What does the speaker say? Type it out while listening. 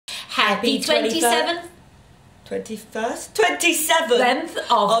Happy 27th. 21st? 27th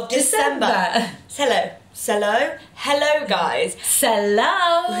of December. Hello guys.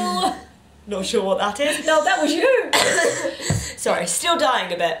 Hello. Not sure what that is. No, that was you. Sorry, still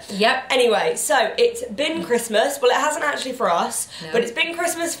dying a bit. Yep. Anyway, so it's been Christmas. Well, it hasn't actually for us, but it's been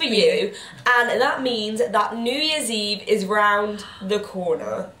Christmas for you. And that means that New Year's Eve is round the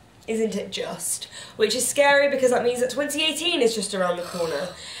corner. Isn't it just? Which is scary because that means that 2018 is just around the corner.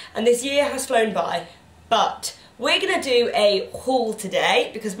 And this year has flown by. But we're going to do a haul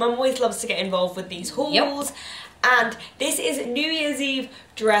today because Mum always loves to get involved with these hauls. Yep. And this is New Year's Eve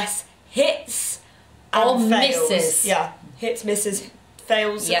dress hits and or fails. misses. Yeah, hits, misses,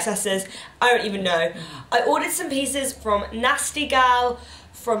 fails, successes. I don't even know. I ordered some pieces from Nasty Gal,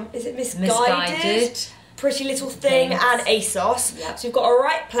 from, is it Misguided? Pretty Little Thing, and ASOS. Yep. So we've got a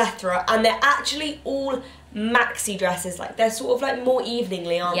right plethora, and they're actually all maxi dresses. Like, they're sort of like more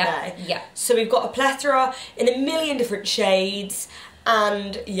eveningly, aren't they? Yeah. So we've got a plethora in a million different shades.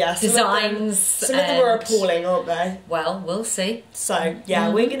 And yeah, designs. Some of them are appalling, aren't they? Well, we'll see. So yeah,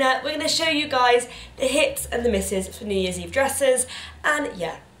 we're gonna show you guys the hits and the misses for New Year's Eve dresses, and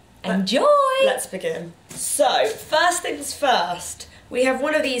yeah, enjoy. Let's begin. So first things first. We have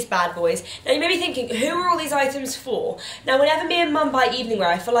one of these bad boys. Now you may be thinking, who are all these items for? Now whenever me and Mum buy evening wear,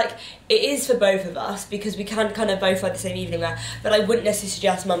 I feel like it is for both of us because we can kind of both wear the same evening wear, but I wouldn't necessarily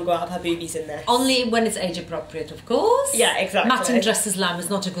suggest Mum go out of her boobies in this. Only when it's age appropriate, of course. Yeah, exactly. Matin dress as lamb is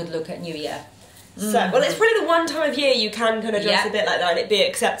not a good look at New Year. So, well, it's probably the one time of year you can kind of dress a bit like that and it be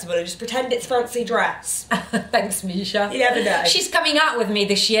acceptable and just pretend it's fancy dress. Thanks, Misha. You never know. She's coming out with me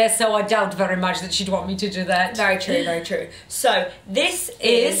this year, so I doubt very much that she'd want me to do that. Very true, very true. So, this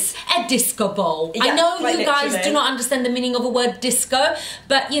is a disco ball. Yeah, I know quite you guys literally do not understand the meaning of a word disco,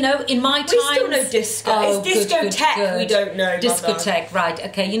 but, you know, in my time... We still know disco. Oh, it's discotheque we don't know, discotheque, right,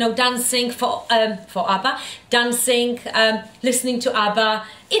 okay. You know, dancing for ABBA, dancing, listening to ABBA...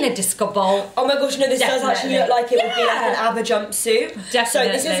 in a disco ball. Oh my gosh, no, this does actually look like it would be like an ABBA jumpsuit. Definitely. So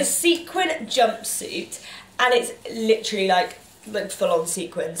this is a sequin jumpsuit, and it's literally like full on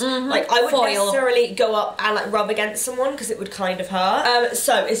sequins. Like I wouldn't necessarily go up and like rub against someone because it would kind of hurt.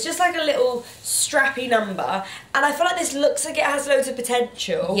 So it's just like a little strappy number, and I feel like this looks like it has loads of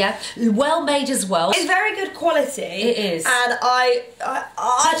potential. Yeah, well made as well. It's very good quality. It is, and I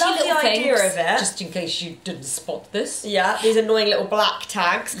love the idea of it. Just in case you didn't spot this. Yeah, these annoying little black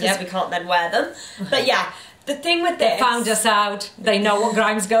tags because we can't then wear them. But yeah. The thing with this... They found us out. They know what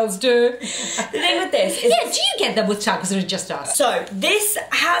Grimes girls do. The thing with this is... Yeah, do you get them with tags or is it just us? So, this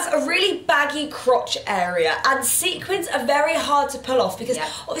has a really baggy crotch area and sequins are very hard to pull off because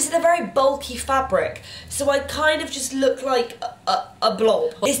obviously they're very bulky fabric. So I kind of just look like a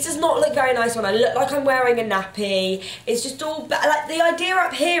blob. This does not look very nice when I look like I'm wearing a nappy. It's just all... like the idea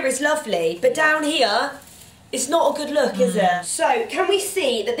up here is lovely, but down here... it's not a good look, is it? So, can we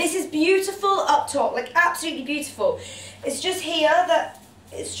see that this is beautiful up top, like absolutely beautiful. It's just here that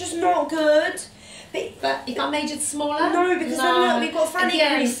it's just not good. But if I made it smaller? No, because then look, we've got fanny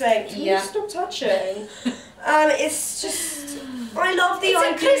creasing. Can you stop touching? It's just, I love the idea of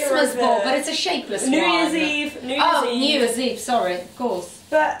it. It's a Christmas ball, but it's a shapeless one. New Year's Eve. New Year's Eve, sorry, of course.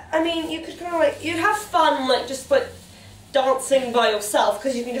 But, I mean, you could kind of like, you'd have fun, like, just like, dancing by yourself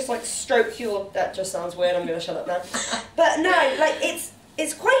because you can just like stroke your... that just sounds weird, I'm gonna shut up now. But no, like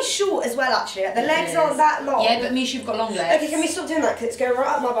it's quite short as well actually, like, the legs aren't that long. Yeah, but Misha, you've got long legs. Okay, can we stop doing that because it's going right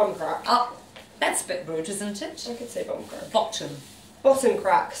up my bum crack. Oh, that's a bit rude, isn't it? I could say bum crack. Bottom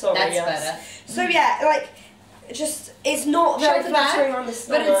crack, sorry. That's better. So yeah, like just it's not very flattering on the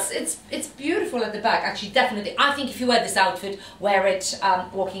stomach. But it's beautiful at the back, actually, definitely. I think if you wear this outfit, wear it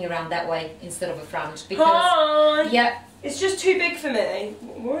walking around that way instead of a front because hi. Yeah. It's just too big for me.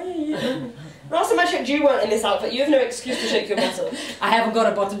 Why are you? Last time I checked, you weren't in this outfit. You have no excuse to shake your bottom. I haven't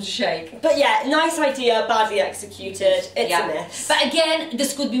got a bottom to shake. But yeah, nice idea, badly executed. It's a miss. But again,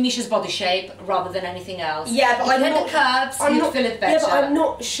 this could be Misha's body shape rather than anything else. Yeah, but if you had the curves, you'd feel it better. Yeah, but I'm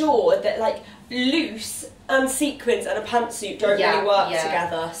not sure that like loose and sequins and a pantsuit don't really work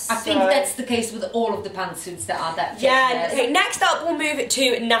together. So. I think that's the case with all of the pantsuits that are that thickness. Okay, next up we'll move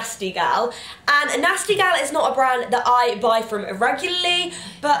to Nasty Gal. And Nasty Gal is not a brand that I buy from regularly,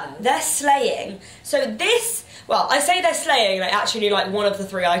 but they're slaying. So this, well, I say they're slaying, like actually like one of the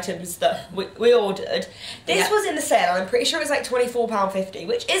 3 items that we ordered. This was in the sale and I'm pretty sure it was like £24.50,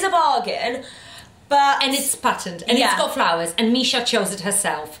 which is a bargain. And it's patterned, and it's got flowers, and Misha chose it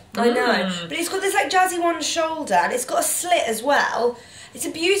herself. I know, but it's got this like jazzy one shoulder, and it's got a slit as well. It's a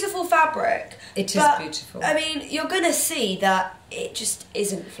beautiful fabric. It is beautiful. I mean, you're gonna see that it just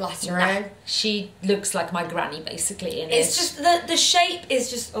isn't flattering. No, she looks like my granny basically in it's just the shape is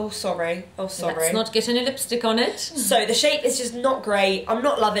just oh sorry. Let's not get any lipstick on it. So the shape is just not great. I'm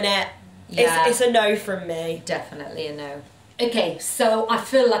not loving it. Yeah. It's a no from me. Definitely a no. Okay, so I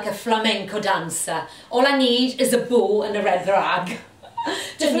feel like a flamenco dancer. All I need is a bow and a red rag.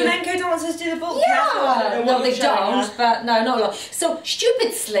 Do flamenco dancers do the ball? Yeah, no, they don't. But no, not a lot. So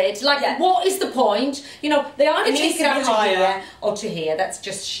stupid slit. Like, what is the point? You know, they either take it out to here or to here. That's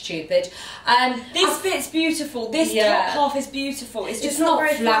just stupid. This bit's beautiful. This top half is beautiful. It's just not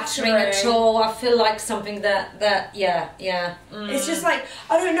very flattering at all. I feel like something that It's just like,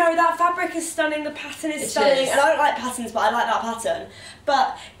 I don't know. That fabric is stunning. The pattern is stunning, and I don't like patterns, but I like that pattern.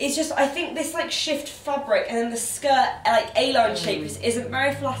 But it's just, I think this like shift fabric and then the skirt like A-line shape isn't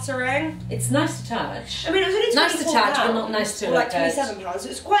very flattering. It's nice to touch. I mean, it was only £24, nice to touch, but not nice to look like £27. So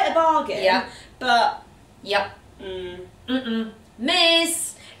it's quite a bargain. Yeah. But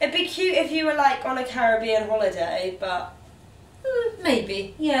Miss. It'd be cute if you were like on a Caribbean holiday, but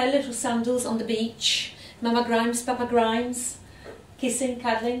maybe. Yeah, little sandals on the beach. Mama Grimes, Papa Grimes, kissing,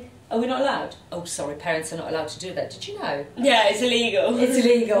 cuddling. Are we not allowed? Oh, sorry, parents are not allowed to do that. Did you know? Yeah, it's illegal. It's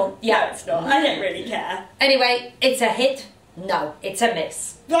illegal. Yeah, no, it's not. I don't really care. Anyway, it's a hit. No, it's a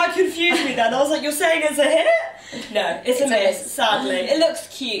miss. That confused me then. I was like, you're saying it's a hit? No, it's a miss, sadly. It looks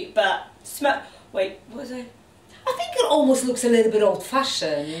cute, but... Wait, what was I... I think it almost looks a little bit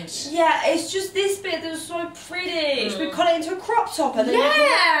old-fashioned. Yeah, it's just this bit that was so pretty. Should we cut it into a crop top? And then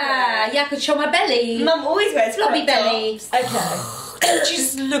I could show my belly. Mum always wears floppy belly. Okay.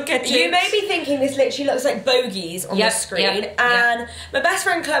 Just look at it. You may be thinking this literally looks like bogies on the screen, and my best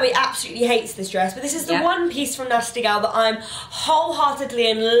friend Chloe absolutely hates this dress, but this is the one piece from Nasty Gal that I'm wholeheartedly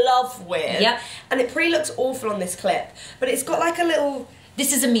in love with. And it looks awful on this clip, but it's got like a little...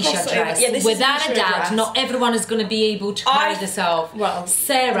 This is a Misha dress. Yeah, without a doubt, dress. Not everyone is going to be able to carry this off. Well,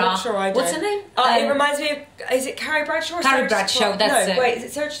 Sarah, I'm not sure I do. What's her name? It reminds me of, is it Carrie Bradshaw? Or Carrie Bradshaw, that's it. No, wait, is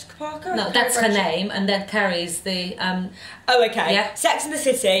it Sarah Jessica Parker? No, that's her name, and then Carrie's the... Oh, okay. Yeah. Sex and the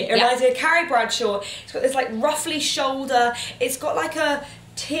City. It reminds me of Carrie Bradshaw. It's got this like ruffly shoulder. It's got like a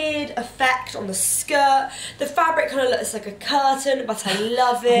tiered effect on the skirt. The fabric kind of looks like a curtain, but I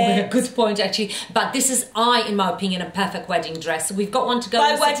love it. Good point, actually. But this is, in my opinion, a perfect wedding dress. We've got one to go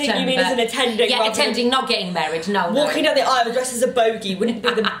by in wedding, September. You mean as an attending? Yeah, attending, not getting married. No, walking down the aisle dressed as a bogey wouldn't be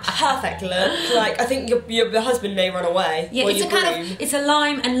the perfect look. Like, I think your husband may run away. Yeah, it's a kind of, it's a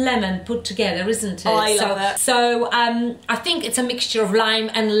lime and lemon put together, isn't it? I love it. So I think it's a mixture of lime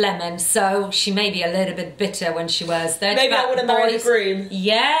and lemon. So she may be a little bit bitter when she wears that. Maybe I want to marry the groom.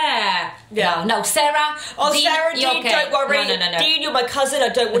 Yeah. No, Sarah. Oh, Dean, Sarah, Dean, okay. don't worry. No. Dean, you're my cousin. I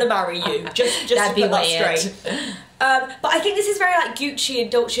don't want to marry you. Just to put that straight. But I think this is very like Gucci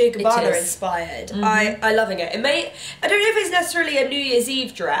and Dolce & Gabbana inspired. I'm loving it. I don't know if it's necessarily a New Year's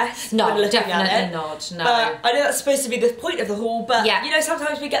Eve dress. No, definitely not. No. But I know that's supposed to be the point of the haul. But you know,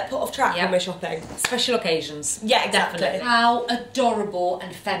 sometimes we get put off track when we're shopping. Special occasions. Yeah, exactly. Definitely. How adorable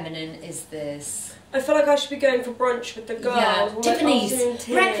and feminine is this? I feel like I should be going for brunch with the girls. Yeah, Tiffany's. Like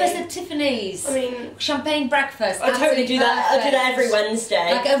Breakfast at Tiffany's. I mean... Champagne breakfast. I totally do that. I do that every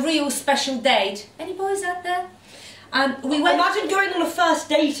Wednesday. Like a real special date. Any boys out there? We went... Imagine going on a first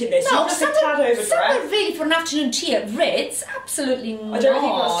date in this. No, just a tad over someone really for an afternoon tea at Ritz? Absolutely not. I don't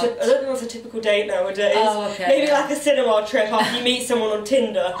think that's a typical date nowadays. Oh, okay. Maybe like a cinema trip after you meet someone on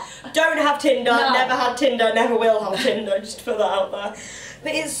Tinder. Don't have Tinder, never had Tinder, never will have Tinder, just to put that out there.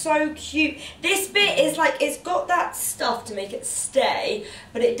 But it's so cute. This bit is like, it's got that stuff to make it stay,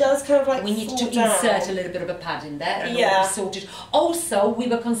 but it does kind of like we need to insert a little bit of a pad in there and all sorted. Also, we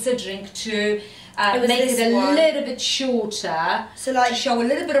were considering to make it a little bit shorter, so like to show a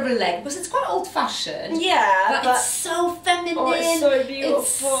little bit of a leg, because it's quite old-fashioned. Yeah, but it's so feminine. Oh, it's so beautiful. It's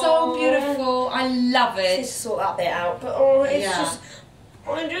so beautiful. I love it. Just sort that bit out, but it's just...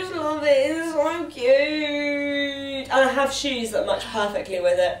 I just love it, it's so cute. And I have shoes that match perfectly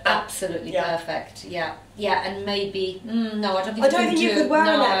with it. Absolutely perfect, yeah, and maybe, no, I don't think you could wear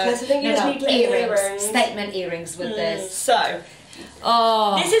a necklace, I think you just need little earrings. Statement earrings with this. So,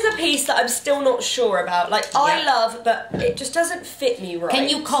 this is a piece that I'm still not sure about. Like, I love, but it just doesn't fit me right. Can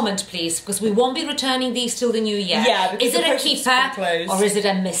you comment, please? Because we won't be returning these till the new year. Yeah, because is it a keeper or is it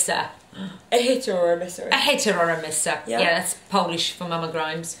a misser? A hitter or a misser? A hitter or a misser. Yeah, that's Polish for Mama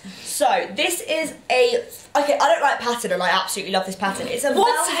Grimes. So, this is a... Okay, I don't like pattern and I absolutely love this pattern. It's a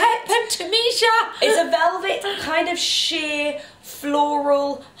What's happened to Misha? It's a velvet kind of sheer,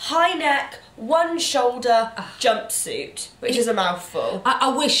 floral, high neck, one shoulder jumpsuit, which is a mouthful. I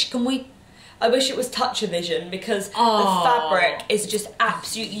wish, I wish it was Touch Vision because the fabric is just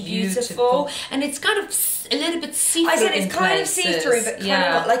absolutely beautiful. And it's kind of a little bit see-through. I said it's kind of see-through, but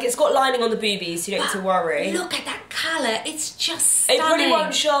kind of like it's got lining on the boobies, so you don't need to worry. Look at that colour, it's just stunning. It probably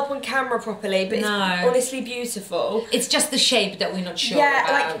won't show up on camera properly, but it's honestly beautiful. It's just the shape that we're not sure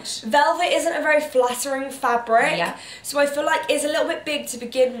about. Like velvet isn't a very flattering fabric, so I feel like it's a little bit big to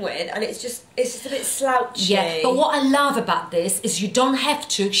begin with, and it's just a bit slouchy. Yeah, but what I love about this is you don't have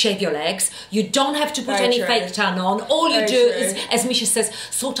to shave your legs, you don't have to put any fake tan on. All you do is, as Misha says,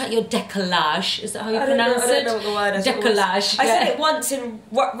 sort out your décollage. Is that how you pronounce it? I don't know what the word is. Décollage. I said it once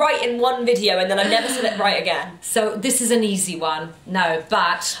right in one video, and then I never said it right again. So this is an easy one. No,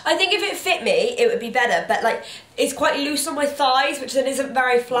 but I think if it fit me, it would be better. But like, it's quite loose on my thighs, which then isn't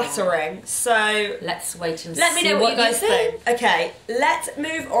very flattering. So let's wait and see. Let me know what you guys think. Okay, let's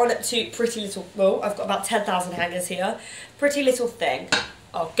move on to Pretty Little. Well, I've got about 10,000 hangers here. Pretty Little Thing.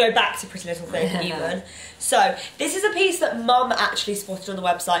 Oh, go back to Pretty Little Thing even. So, this is a piece that Mum actually spotted on the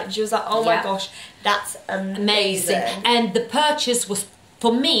website, and she was like, oh my gosh, that's amazing. And the purchase was,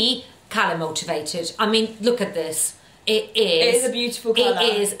 for me, colour motivated. I mean, look at this. It is a beautiful colour.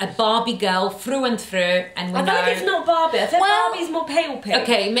 It is a Barbie girl through and through, and I feel like it's not Barbie. I think Barbie's more pale pink.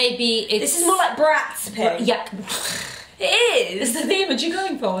 Okay, maybe it's... This is more like Bratz pink. Yeah. It is. Is that the image you're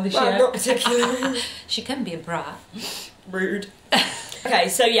going for this year? Not particularly. She can be a brat. Rude. Okay,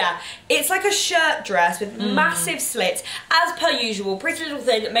 so yeah, it's like a shirt dress with massive slits. As per usual, Pretty Little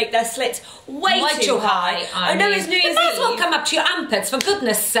Thing make their slits way too high. I know it's New Year's Eve. They might as well come up to your armpits, for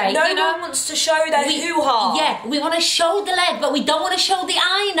goodness sake. No one wants to show their hoo-ha. Yeah, we want to show the leg, but we don't want to show the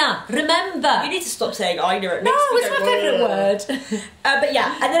aina. Remember. You need to stop saying aina. It makes me it's my favourite word. But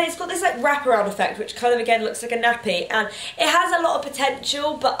yeah, and then it's got this like wraparound effect, which kind of again looks like a nappy, and it has a lot of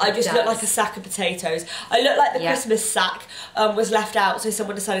potential, but I just look like a sack of potatoes. I look like the Christmas sack was left out, so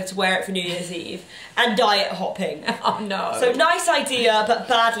someone decided to wear it for New Year's Eve, and diet hopping. Oh no. So nice idea, but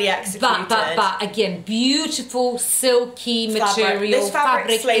badly executed. But again, beautiful, silky material. This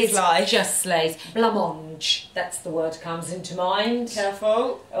fabric slays life. Just slays. Blancmange, that's the word comes into mind.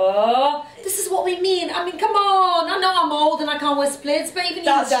 Careful. Oh, this is what we mean. I mean, come on. I know I'm old and I can't wear splits, but even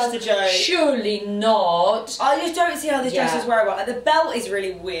that's just a joke. Surely not. I just don't see how this dress is wearable. And the belt is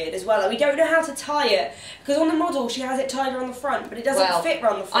really weird as well. Like, we don't know how to tie it, because on the model she has it tied around the front, but it doesn't fit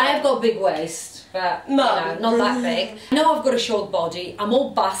around the front. I have got a big waist, but you know, not that big. I know I've got a short body. I'm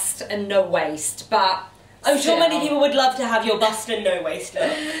all bust and no waist, but I'm sure many people would love to have your bust and no waist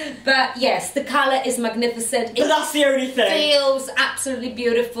look. But yes, the colour is magnificent. But that's the only thing. It feels absolutely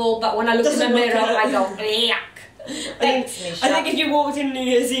beautiful, but when I look in the mirror, I go, yuck. Thanks, Misha. I think if you walked in New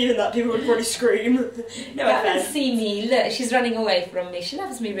Year's Eve and that, people would probably scream. No offense. See me. Look, she's running away from me. She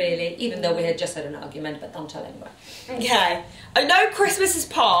loves me really, even though we had just had an argument, but don't tell anyone. Okay. I know Christmas has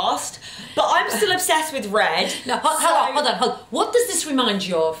passed, but I'm still obsessed with red. No, hold on. What does this remind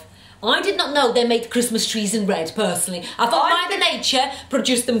you of? I did not know they made Christmas trees in red, personally. I thought Mother Nature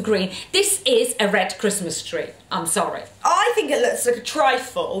produced them green. This is a red Christmas tree. I'm sorry. I think it looks like a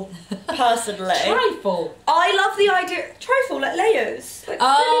trifle, personally. Trifle? I love the idea. Trifle, like layers. Like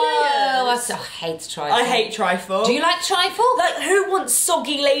layers. I hate trifle. I hate trifle. Do you like trifle? Like, who wants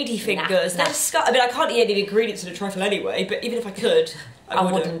soggy lady fingers? Nah. I mean, I can't eat any of the ingredients in a trifle anyway, but even if I could... I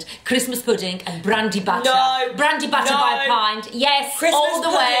wouldn't. Christmas pudding and brandy butter. No. Brandy butter by a pint. Yes, Christmas all the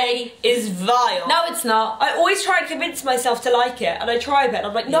way. Is vile. No, it's not. I always try and convince myself to like it, and I try a bit, and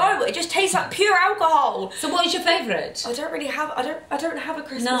I'm like, no, it just tastes like pure alcohol. So what is your favourite? I don't really have. I don't have a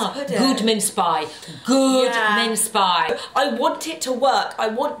Christmas pudding. Good mince pie. Good mince pie. I want it to work. I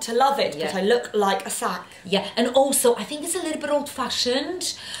want to love it, but I look like a sack. Yeah, and also I think it's a little bit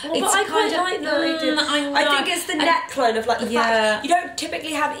old-fashioned. Well, but I quite like that. I think it's the neckline of like the fact you don't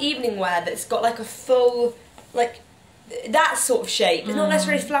typically have evening wear that's got like a full like that sort of shape. It's not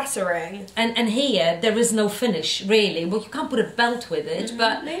necessarily flattering. And here there is no finish really. Well, you can't put a belt with it,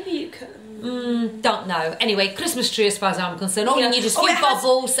 but maybe you can. Don't know. Anyway, Christmas tree as far as I'm concerned. All you need is a few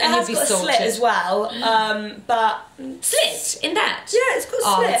bubbles and you'll be sorted. It has got a slit as well, but... Slit? In that? Yeah, it's got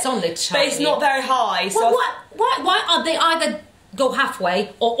a slit. It's only tiny. But it's not very high. So well, why aren't they either go halfway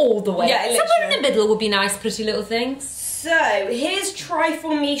or all the way? Yeah, somewhere in the middle would be nice, Pretty Little Things. So, here's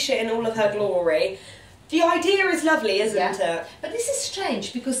Trifle Misha in all of her glory. The idea is lovely, isn't it? But this is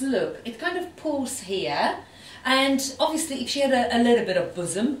strange because look, it kind of pulls here. And obviously, if she had a little bit of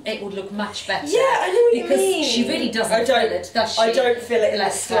bosom, it would look much better. Yeah, I know what you mean. Because she really doesn't feel it, does she? I don't feel it in the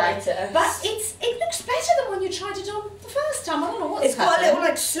slightest. But it looks better than when you tried it on the first time. I don't know what's It's got a little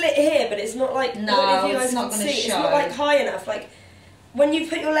like slit here, but it's not like. No, it's not going to show. It's not like high enough. Like when you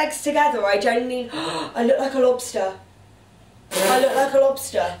put your legs together, I genuinely, I look like a lobster. I look like a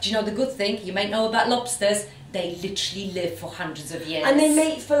lobster. Do you know the good thing? You might know about lobsters. They literally live for hundreds of years. And they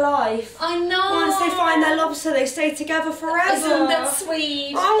mate for life. I know. Once they find their lobster, they stay together forever. Isn't that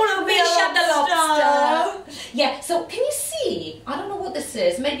sweet? I want to be a lobster. Yeah, so can you see? I don't know what this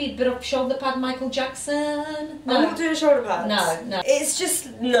is. Maybe a bit of shoulder pad Michael Jackson? No. I'm not doing shoulder pads. No. It's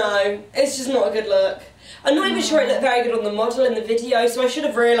just not a good look. I'm not even sure it looked very good on the model in the video, so I should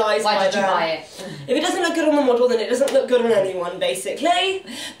have realised by then. Why did you buy it? If it doesn't look good on the model, then it doesn't look good on anyone, basically.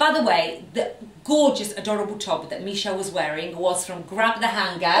 By the way, the gorgeous, adorable top that Misha was wearing was from Grab the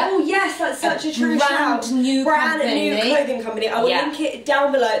Hanger. Oh yes, that's such a true shout. Brand new clothing company. I will link it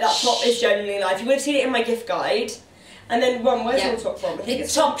down below. That top is genuinely nice. You would have seen it in my gift guide. And then where's your top from?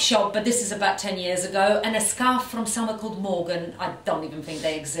 It's Topshop, but this is about 10 years ago. And a scarf from somewhere called Morgan. I don't even think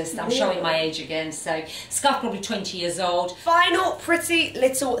they exist. I'm showing my age again. So scarf probably 20 years old. Final pretty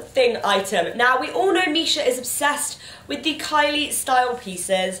little thing item. Now we all know Misha is obsessed with the Kylie style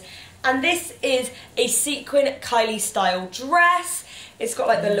pieces. And this is a sequin Kylie style dress. It's got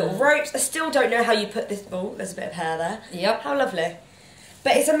like the little ropes. I still don't know how you put this. Oh, there's a bit of hair there. Yep. How lovely.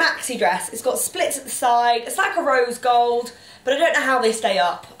 But it's a maxi dress. It's got splits at the side. It's like a rose gold, but I don't know how they stay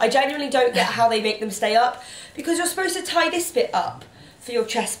up. I genuinely don't get how they make them stay up, because you're supposed to tie this bit up for your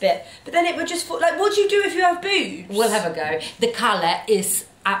chest bit, but then it would just fall. Like, what do you do if you have boobs? We'll have a go. The colour is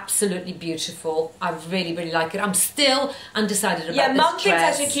absolutely beautiful. I really, really like it. I'm still undecided about this dress. Yeah, Mum thinks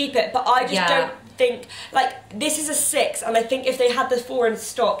I should keep it, but I just don't think, like, this is a 6, and I think if they had the 4 in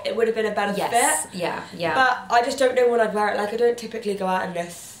stock, it would have been a better fit. Yeah. But I just don't know when I'd wear it. Like, I don't typically go out in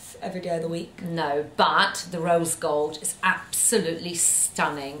this every day of the week. No, but the rose gold is absolutely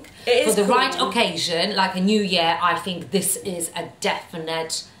stunning. It is for the cool. right occasion, like a new year. I think this is a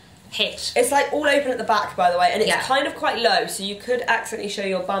definite hit. It's like all open at the back, by the way, and it's kind of quite low, so you could accidentally show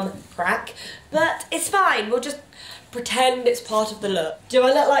your bum crack, but it's fine. We'll just pretend it's part of the look. Do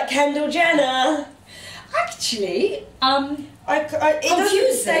I look like Kendall Jenner? Actually, it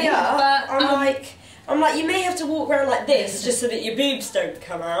doesn't stay up. But I'm like, you may have to walk around like this just so that your boobs don't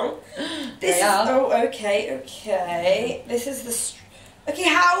come out. Okay. This is the. Okay,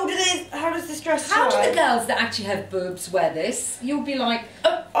 how does this dress How do the girls that actually have boobs wear this? You'll be like,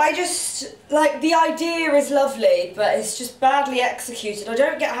 oh. I just, like, the idea is lovely, but it's just badly executed. I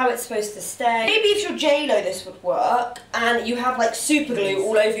don't get how it's supposed to stay. Maybe if you're J-Lo this would work, and you have, like, super glue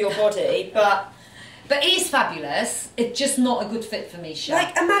all over your body, but it is fabulous. It's just not a good fit for Misha.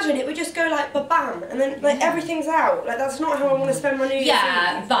 Like, imagine it would just go like ba-bam, and then like everything's out. Like, that's not how I want to spend my New Year's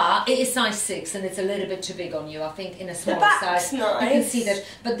Eve. But it is size 6 and it's a little bit too big on you. I think in a smaller size nice. you can see that.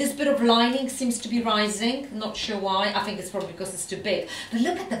 But this bit of lining seems to be rising. Not sure why. I think it's probably because it's too big. But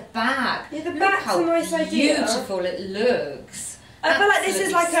look at the back. Yeah, the back's a nice idea. Beautiful it looks. I feel like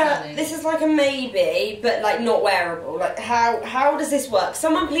this is like a maybe, but like not wearable. Like, how does this work?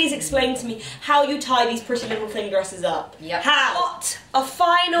 Someone please explain to me how you tie these pretty little thing dresses up. Yep. How? What? A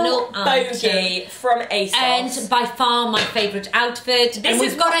final bogey from ASOS. And by far my favourite outfit. And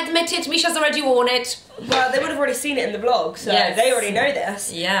we've got to admit it, Misha's already worn it. Well, they would have already seen it in the vlog, so they already know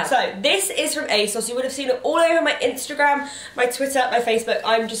this. Yeah. So this is from ASOS. You would have seen it all over my Instagram, my Twitter, my Facebook.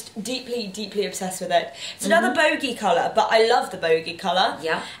 I'm just deeply, deeply obsessed with it. It's another bogey colour, but I love the bogey colour.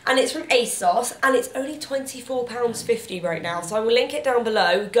 Yeah. And it's from ASOS, and it's only £24.50 right now. So I will link it down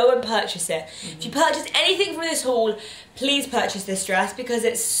below. Go and purchase it. If you purchase anything from this haul, please purchase this dress because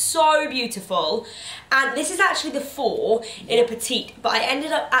it's so beautiful. And this is actually the 4 in a petite, but I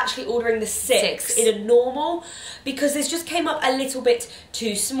ended up actually ordering the 6 in a normal because this just came up a little bit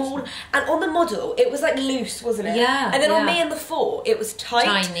too small. And on the model, it was like loose, wasn't it? Yeah. And then on me and the 4, it was tight.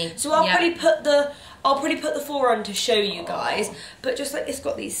 Tiny. So I'll probably put the put the 4 on to show you guys, but just like it's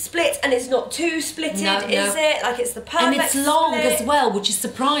got these splits and it's not too splitted, is it? Like it's the perfect And it's long split. as well, which is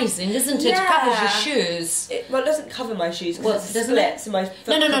surprising, isn't it? Yeah. It covers your shoes. Well, it doesn't cover my shoes. Well, it's doesn't splits it? and my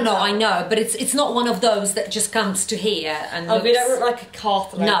foot No, I know, but it's not one of those that just comes to here and looks... we don't look like a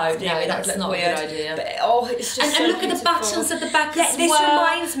carthain. No, that's not weird. A good idea. But, it's just and look at the buttons at the back as well. This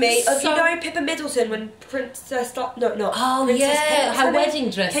reminds me of, you know, Pippa Middleton when Princess... Oh, yeah, her wedding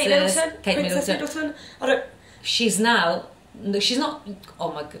dresses. Princess Middleton. I don't... She's not,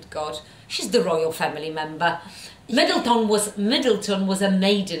 oh my good God, she's the royal family member. Middleton was a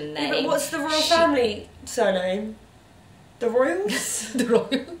maiden name. Yeah, but what's the royal family surname? The Royals? The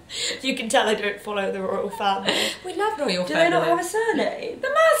royal. You can tell I don't follow the royal family. We love royal family. Do they not have a surname? They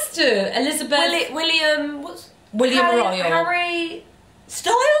must do. Elizabeth. William Royal. Harry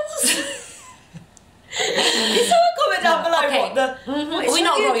Styles? Can someone comment down below what the... We're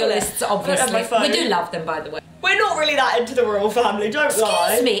not royalists, obviously. We do love them, by the way. We're not really that into the royal family, don't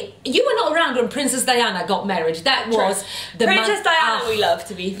lie. Excuse me, you were not around when Princess Diana got married. That was the Princess Diana we love,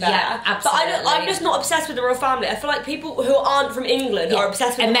 to be fair. Yeah, absolutely. But I'm just not obsessed with the royal family. I feel like people who aren't from England are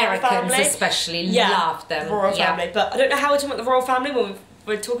obsessed with Americans, the royal family. especially, love them. The royal family. But I don't know how we're talking about the royal family when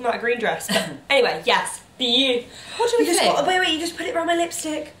we're talking about a green dress. But anyway, yes, be you. What do we think? Wait, you just put it around my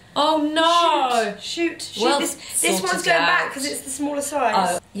lipstick. Oh no! Shoot. Well, this one's going back because it's the smaller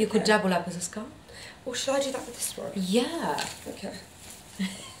size. Oh, you could double up as a scarf. Or should I do that with this one? Yeah. Okay.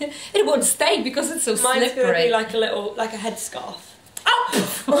 It won't stay because it's so slippery. Mine's going to be like a headscarf.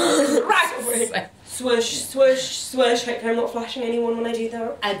 Oh! Right. Swoosh, swoosh, swoosh. Hope I'm not flashing anyone when I do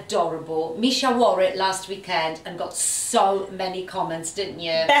that. Adorable. Misha wore it last weekend and got so many comments, didn't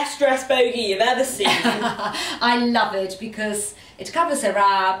you? Best dress bogey you've ever seen. I love it because it covers her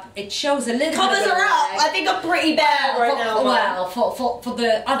up, it shows a little covers bit of her up? I think I'm pretty bare right now. Well, for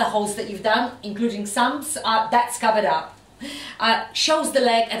the other holes that you've done, including sums, that's covered up. Shows the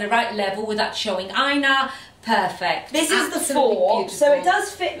leg at the right level without showing either. Perfect. This is the 4, so it does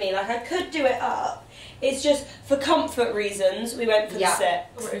fit me. Like I could do it up. It's just for comfort reasons we went for the 6.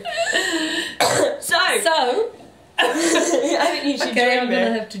 So I think you should join I'm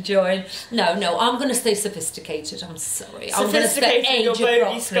going to have to join. No, I'm going to stay sophisticated. I'm sorry. I'm going to stay age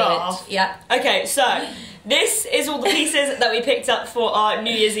appropriate. Scarf. Yeah. Okay, so this is all the pieces that we picked up for our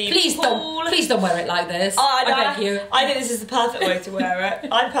New Year's Eve haul. Please don't wear it like this. I beg you. I think this is the perfect way to wear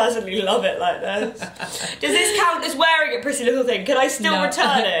it. I personally love it like this. Does this count as wearing a pretty little thing? Can I still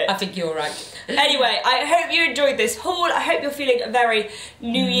return it? I think you're right. Anyway, I hope you enjoyed this haul. I hope you're feeling very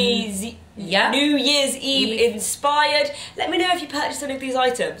New Year's Eve inspired. Let me know if you purchased any of these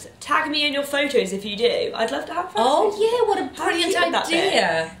items. Tag me in your photos if you do. I'd love to have fun. Oh yeah, what a brilliant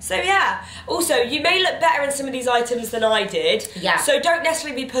idea. So yeah. Also, you may look better in some of these items than I did. Yeah. So don't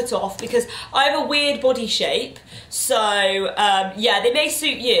necessarily be put off because I have a weird body shape. So yeah, they may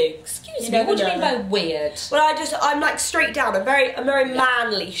suit you. Excuse me, what do you mean by weird? Well, I'm like straight down. I'm very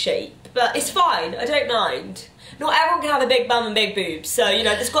manly shape. But it's fine, I don't mind. Not everyone can have a big bum and big boobs, so, you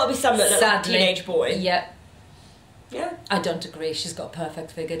know, there's got to be some that look like a teenage boy. Yeah. Yeah? I don't agree. She's got a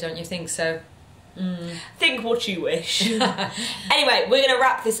perfect figure, don't you think so? Think what you wish. Anyway, we're going to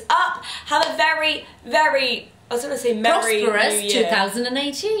wrap this up. Have a very, very... I was going to say merry prosperous New Year.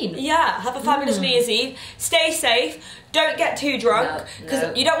 2018. Yeah, have a fabulous New Year's Eve. Stay safe. Don't get too drunk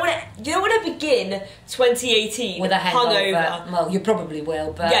because you don't want to begin 2018 with a hangover. Hungover. Well, you probably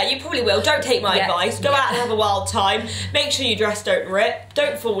will, but yeah, you probably will. Don't take my advice. Go out and have a wild time. Make sure your dress don't rip.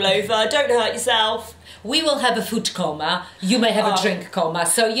 Don't fall over. Don't hurt yourself. We will have a food coma. You may have a drink coma.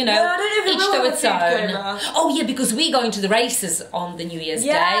 So, you know, each to its own. Oh, yeah, because we're going to the races on the New Year's Day.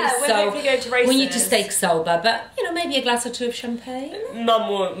 Yeah, we're hopefully going to races. We need to stay sober. But, you know, maybe a glass or 2 of champagne. Mum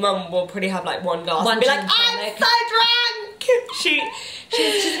will probably have like 1 glass and be like, I'm so drunk! She's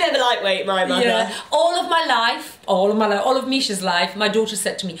a bit of a lightweight, my mother. Yeah. All of Misha's life, my daughter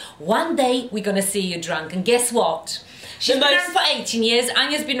said to me, one day we're going to see you drunk. And guess what? She's been around for 18 years.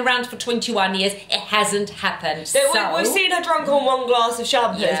 Anya's been around for 21 years. It hasn't happened. We've seen her drunk on 1 glass of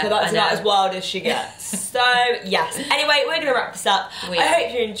champagne, but that's about as wild as she gets. So, yes. Anyway, we're going to wrap this up. I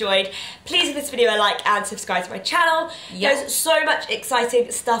hope you enjoyed. Please give this video a like and subscribe to my channel. There's so much exciting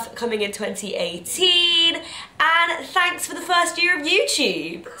stuff coming in 2018. And thanks for the first year of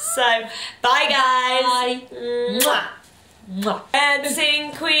YouTube. So, bye guys. Bye. Mwah. Mwah.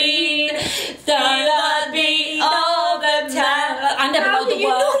 Dancing Queen, the beat all the time. I never know the words. You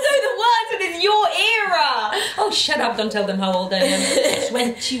don't know the words and it's your era. Oh, shut up, don't tell them how old I am.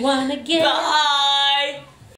 21 again. Bye.